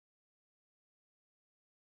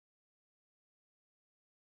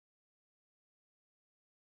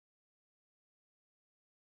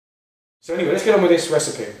So anyway, let's get on with this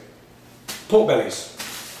recipe. Pork bellies.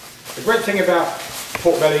 The great thing about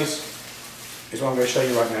pork bellies is what I'm going to show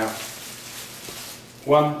you right now.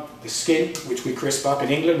 One, the skin, which we crisp up. In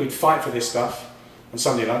England, we'd fight for this stuff on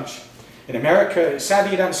Sunday lunch. In America,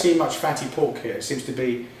 sadly, you don't see much fatty pork here. It seems to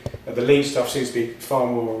be, the lean stuff seems to be far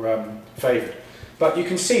more favoured. But you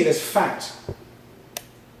can see there's fat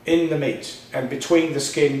in the meat and between the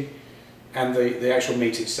skin and the actual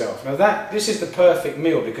meat itself. Now this is the perfect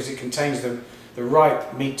meal because it contains the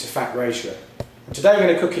right meat to fat ratio. And today we're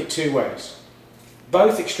going to cook it two ways.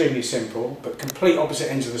 Both extremely simple, but complete opposite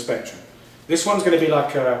ends of the spectrum. This one's going to be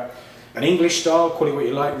like an English style, call it what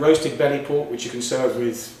you like, roasted belly pork, which you can serve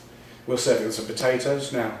with, we'll serve it with some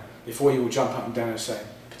potatoes. Now, before you all jump up and down and say,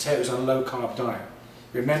 potatoes on a low carb diet.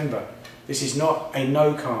 Remember, this is not a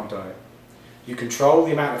no carb diet. You control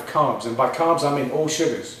the amount of carbs, and by carbs I mean all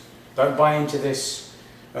sugars. Don't buy into this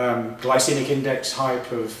glycemic index hype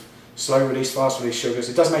of slow release, fast release sugars.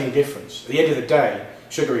 It doesn't make any difference. At the end of the day,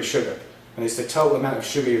 sugar is sugar, and it's the total amount of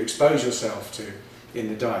sugar you expose yourself to in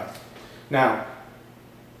the diet. Now,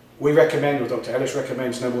 we recommend, or Dr. Ellis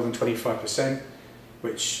recommends, no more than 25%,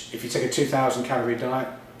 which if you take a 2,000 calorie diet,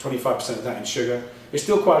 25% of that in sugar, it's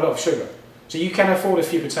still quite a lot of sugar. So you can afford a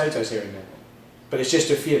few potatoes here and there, but it's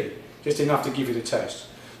just a few, just enough to give you the taste.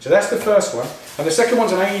 So that's the first one, and the second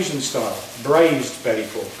one's an Asian style, braised belly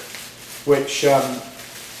pork, which a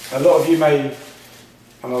lot of you may,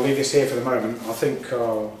 and I'll leave this here for the moment, I think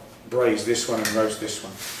I'll braise this one and roast this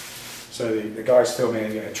one. So the guys filming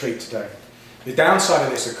are getting a treat today. The downside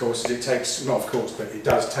of this, of course, is it takes, not of course, but it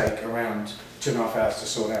does take around 2.5 hours to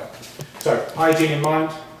sort out. So, hygiene in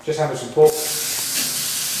mind, just handle some pork.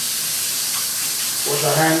 Wash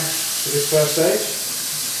our hands for this first stage.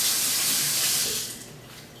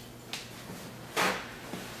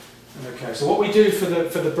 Okay, so what we do for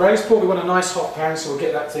the braised pork, we want a nice hot pan, so we'll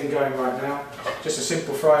get that thing going right now. Just a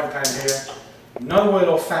simple frying pan here. No oil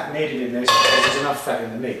or fat needed in this because there's enough fat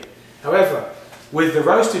in the meat. However, with the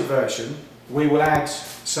roasted version, we will add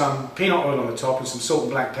some peanut oil on the top and some salt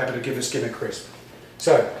and black pepper to give the skin a crisp.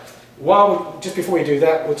 So, just before we do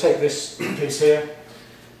that, we'll take this piece here,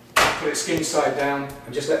 put it skin side down,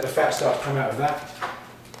 and just let the fat start to come out of that.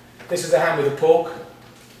 This is the hand with the pork,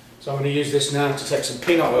 so I'm going to use this now to take some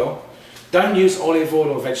peanut oil. Don't use olive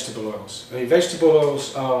oil or vegetable oils. I mean, vegetable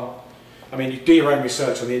oils are, I mean, you do your own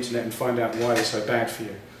research on the internet and find out why they're so bad for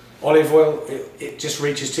you. Olive oil, it just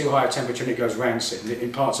reaches too high a temperature and it goes rancid, and it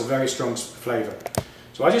imparts a very strong flavour.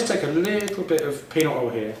 So I just take a little bit of peanut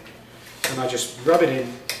oil here, and I just rub it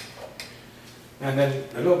in, and then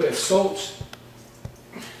a little bit of salt,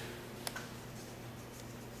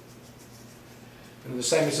 and the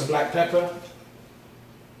same with some black pepper.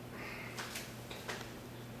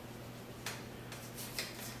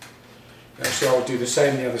 So I'll do the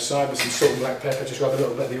same on the other side with some salt and black pepper, just rub a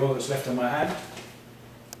little bit of the oil that's left on my hand.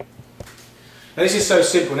 Now this is so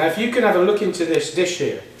simple. Now if you can have a look into this dish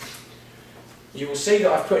here, you will see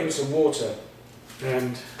that I've put in some water,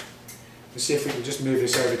 and let's see if we can just move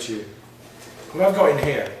this over to you. What I've got in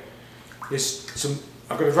here is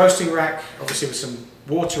I've got a roasting rack, obviously with some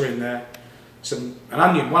water in there,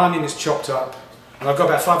 one onion is chopped up, and I've got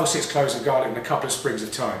about 5 or 6 cloves of garlic and a couple of sprigs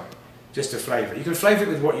of thyme, just to flavour. You can flavour it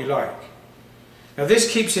with what you like. Now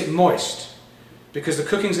this keeps it moist, because the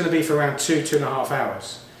cooking's going to be for around 2–2.5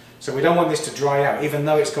 hours. So we don't want this to dry out, even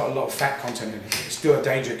though it's got a lot of fat content in it. It's still a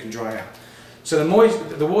danger it can dry out. So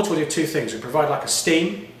the water will do two things. It will provide like a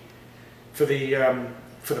steam for the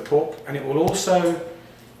pork, and it will also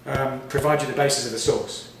provide you the basis of the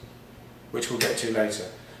sauce, which we'll get to later.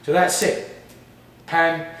 So that's it.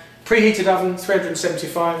 Pan, preheated oven,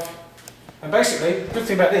 375. And basically, the good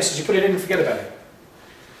thing about this is you put it in and forget about it.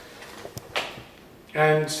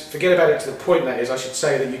 And forget about it to the point, that is, I should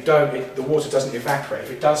say, that the water doesn't evaporate.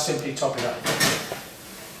 If it does, simply top it up.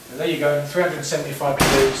 And there you go, 375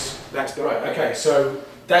 degrees, that's the right. Okay, so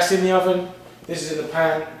that's in the oven, this is in the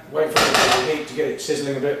pan, wait for it to heat to get it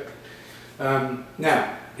sizzling a bit.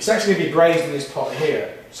 Now, it's actually going to be braised in this pot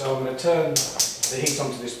here, so I'm going to turn the heat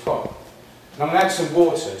onto this pot. And I'm going to add some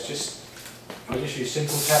water. I'll just use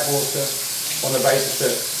simple tap water on the basis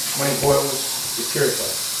that when it boils, it's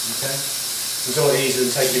purified. Okay? It's a lot easier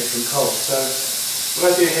than taking it from cold. So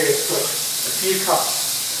what I do here is put a few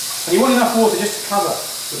cups, and you want enough water just to cover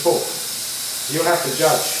the pork. You'll have to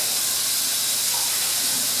judge.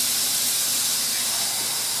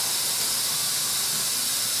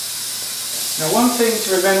 Now one thing to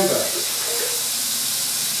remember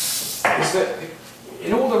is that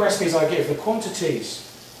in all the recipes I give, the quantities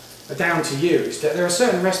are down to you. There are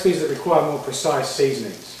certain recipes that require more precise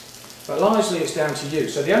seasonings, but largely it's down to you.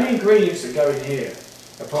 So the only ingredients that go in here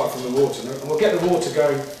apart from the water. And we'll get the water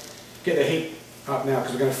going, get the heat up now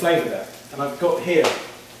because we're going to flavour that. And I've got here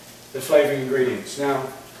the flavouring ingredients. Now,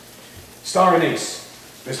 star anise.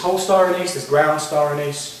 There's whole star anise, there's ground star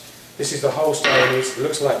anise. This is the whole star anise. It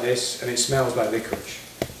looks like this and it smells like licorice.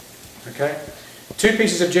 Okay? 2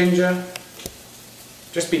 pieces of ginger,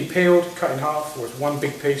 just been peeled, cut in half, or it's 1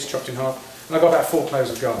 big piece chopped in half. And I've got about 4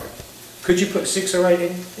 cloves of garlic. Could you put 6 or 8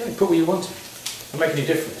 in? Yeah, put what you wanted. It'll make any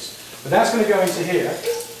difference. But that's going to go into here.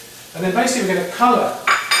 And then basically we're going to colour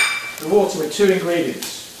the water with 2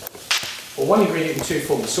 ingredients. Or 1 ingredient in 2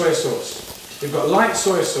 forms, soy sauce. We've got light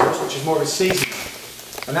soy sauce, which is more of a seasoning.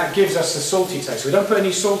 And that gives us a salty taste. We don't put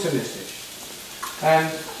any salt in this dish. And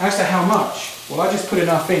as to how much, well, I just put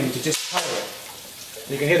enough in to just colour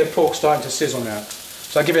it. You can hear the pork starting to sizzle now.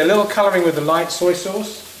 So I give it a little colouring with the light soy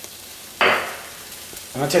sauce.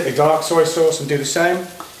 And I take the dark soy sauce and do the same.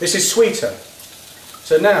 This is sweeter.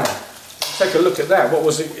 So now, take a look at that. What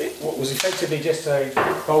was effectively just a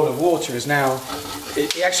bowl of water is now,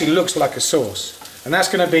 it actually looks like a sauce. And that's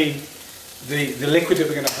going to be the liquid that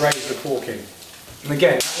we're going to braise the pork in. And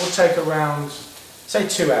again, that will take around, say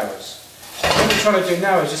 2 hours. What we're trying to do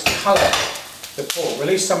now is just colour the pork,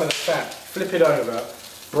 release some of the fat, flip it over,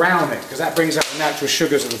 brown it, because that brings out the natural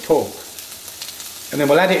sugars of the pork. And then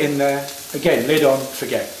we'll add it in there, again, lid on,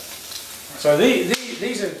 forget. So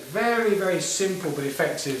these are very, very simple but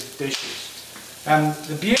effective dishes. And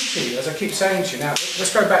the beauty, as I keep saying to you, now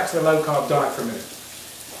let's go back to the low carb diet for a minute.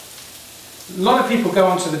 A lot of people go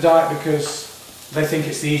onto the diet because they think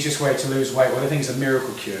it's the easiest way to lose weight, or they think it's a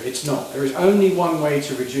miracle cure. It's not. There is only one way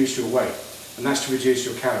to reduce your weight, and that's to reduce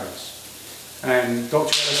your calories. And Dr.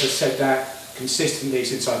 Ellis has said that consistently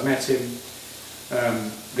since I've met him.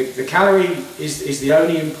 The calorie is the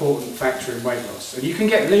only important factor in weight loss. And you can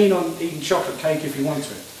get lean on eating chocolate cake if you want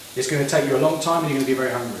to. It's going to take you a long time and you're going to be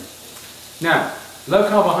very hungry. Now, low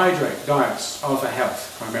carbohydrate diets are for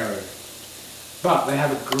health primarily. But they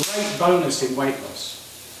have a great bonus in weight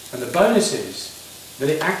loss. And the bonus is that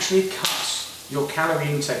it actually cuts your calorie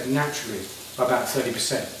intake naturally by about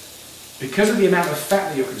 30%. Because of the amount of fat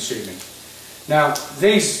that you're consuming. Now,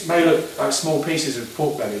 these may look like small pieces of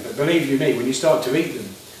pork belly, but believe you me, when you start to eat them,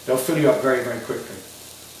 they'll fill you up very, very quickly.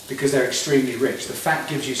 Because they're extremely rich. The fat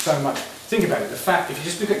gives you so much. Think about it, the fat, if you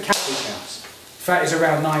just look at calorie counts, fat is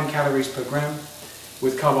around 9 calories per gram,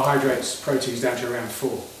 with carbohydrates, proteins down to around 4.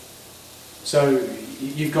 So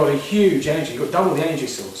you've got a huge energy, you've got double the energy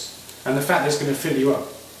source, and the fat is going to fill you up.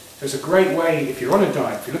 So it's a great way, if you're on a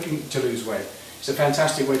diet, if you're looking to lose weight, it's a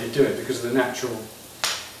fantastic way to do it because of the natural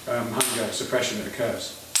hunger suppression that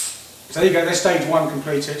occurs. So there you go, there's stage 1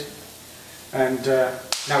 completed, and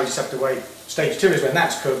now we just have to wait. Stage 2 is when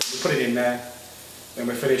that's cooked, we put it in there, then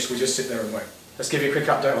we're finished, we just sit there and wait. Let's give you a quick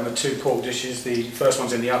update on the 2 pork dishes. The first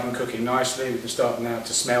one's in the oven cooking nicely. We can start now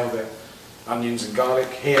to smell the onions and garlic.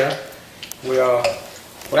 Here we are,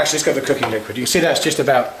 well actually let's go to the cooking liquid. You can see that's just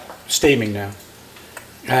about steaming now.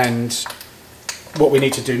 And what we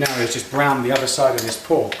need to do now is just brown the other side of this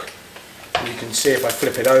pork. And you can see if I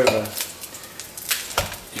flip it over,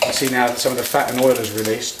 you can see now that some of the fat and oil is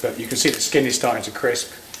released, but you can see the skin is starting to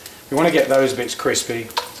crisp. We want to get those bits crispy,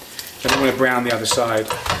 then we want to brown the other side.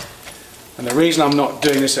 And the reason I'm not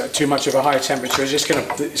doing this at too much of a high temperature is it's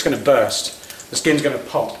going to burst. The skin's going to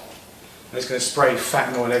pop, and it's going to spray fat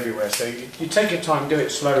and oil everywhere. So you take your time, do it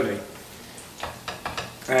slowly,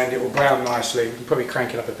 and it will brown nicely. You can probably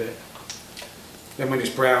crank it up a bit. Then when it's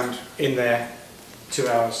browned, in there, 2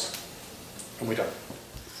 hours, and we're done.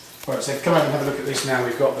 Right, so come over and have a look at this now.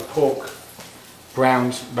 We've got the pork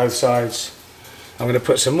browned both sides. I'm going to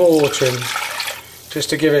put some more water in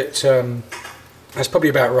just to give it, that's probably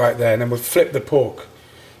about right there, and then we'll flip the pork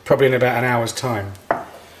probably in about an hour's time.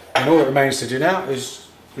 And all that remains to do now is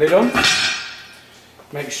lid on.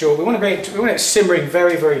 Make sure we want it simmering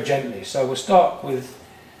very, very gently. So we'll start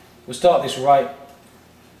this right.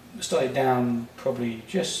 We'll start it down probably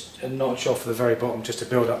just a notch off the very bottom just to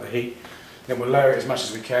build up the heat. Then we'll lower it as much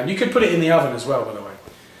as we can. You could put it in the oven as well, by the way.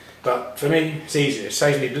 But for me, it's easier. It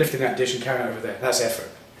saves me lifting that dish and carrying it over there. That's effort.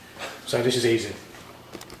 So this is easy.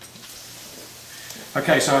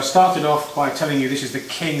 Okay, so I started off by telling you this is the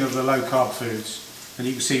king of the low carb foods, and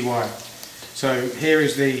you can see why. So here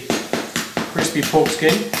is the crispy pork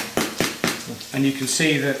skin, and you can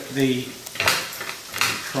see that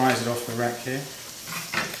prise it off the rack here.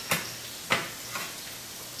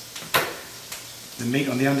 The meat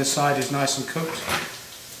on the underside is nice and cooked,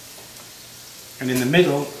 and in the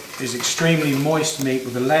middle is extremely moist meat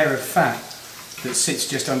with a layer of fat that sits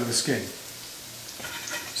just under the skin.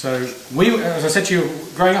 So as I said to you,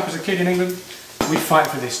 growing up as a kid in England, we fight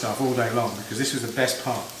for this stuff all day long because this was the best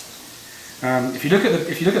part. If you look at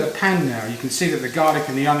the pan now, you can see that the garlic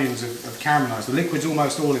and the onions have caramelised. The liquid's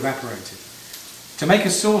almost all evaporated. To make a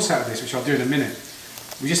sauce out of this, which I'll do in a minute,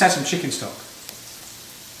 we just add some chicken stock,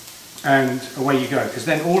 and away you go. Because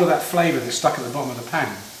then all of that flavour that's stuck at the bottom of the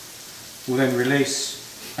pan will then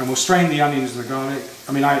release, and we'll strain the onions and the garlic.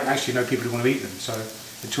 I mean, I actually know people who want to eat them, so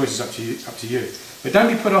the choice is up to you. But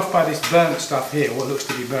don't be put off by this burnt stuff here, what looks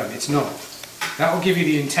to be burnt. It's not. That will give you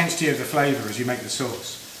the intensity of the flavour as you make the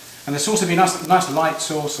sauce. And the sauce will be a nice light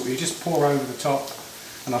sauce that you just pour over the top,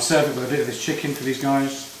 and I'll serve it with a bit of this chicken for these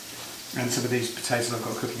guys and some of these potatoes I've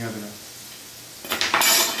got cooking over there.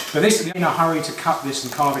 But this, in a hurry to cut this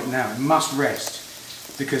and carve it now, it must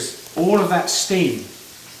rest, because all of that steam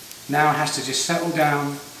now has to just settle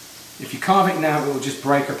down. If you carve it now, it will just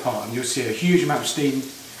break apart, and you'll see a huge amount of steam,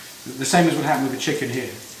 the same as would happen with the chicken here.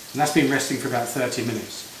 And that's been resting for about 30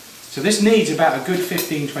 minutes. So this needs about a good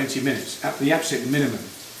 15-20 minutes, at the absolute minimum.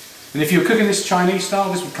 And if you were cooking this Chinese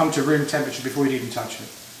style, this would come to room temperature before you'd even touch it.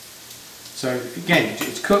 So again,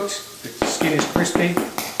 it's cooked, the skin is crispy.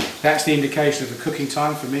 That's the indication of the cooking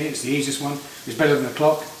time for me. It's the easiest one. It's better than the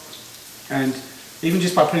clock. And even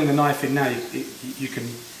just by putting the knife in now, you can,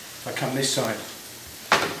 if I come this side,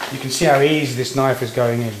 you can see how easy this knife is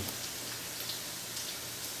going in.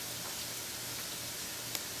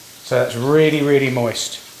 So that's really, really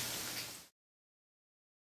moist.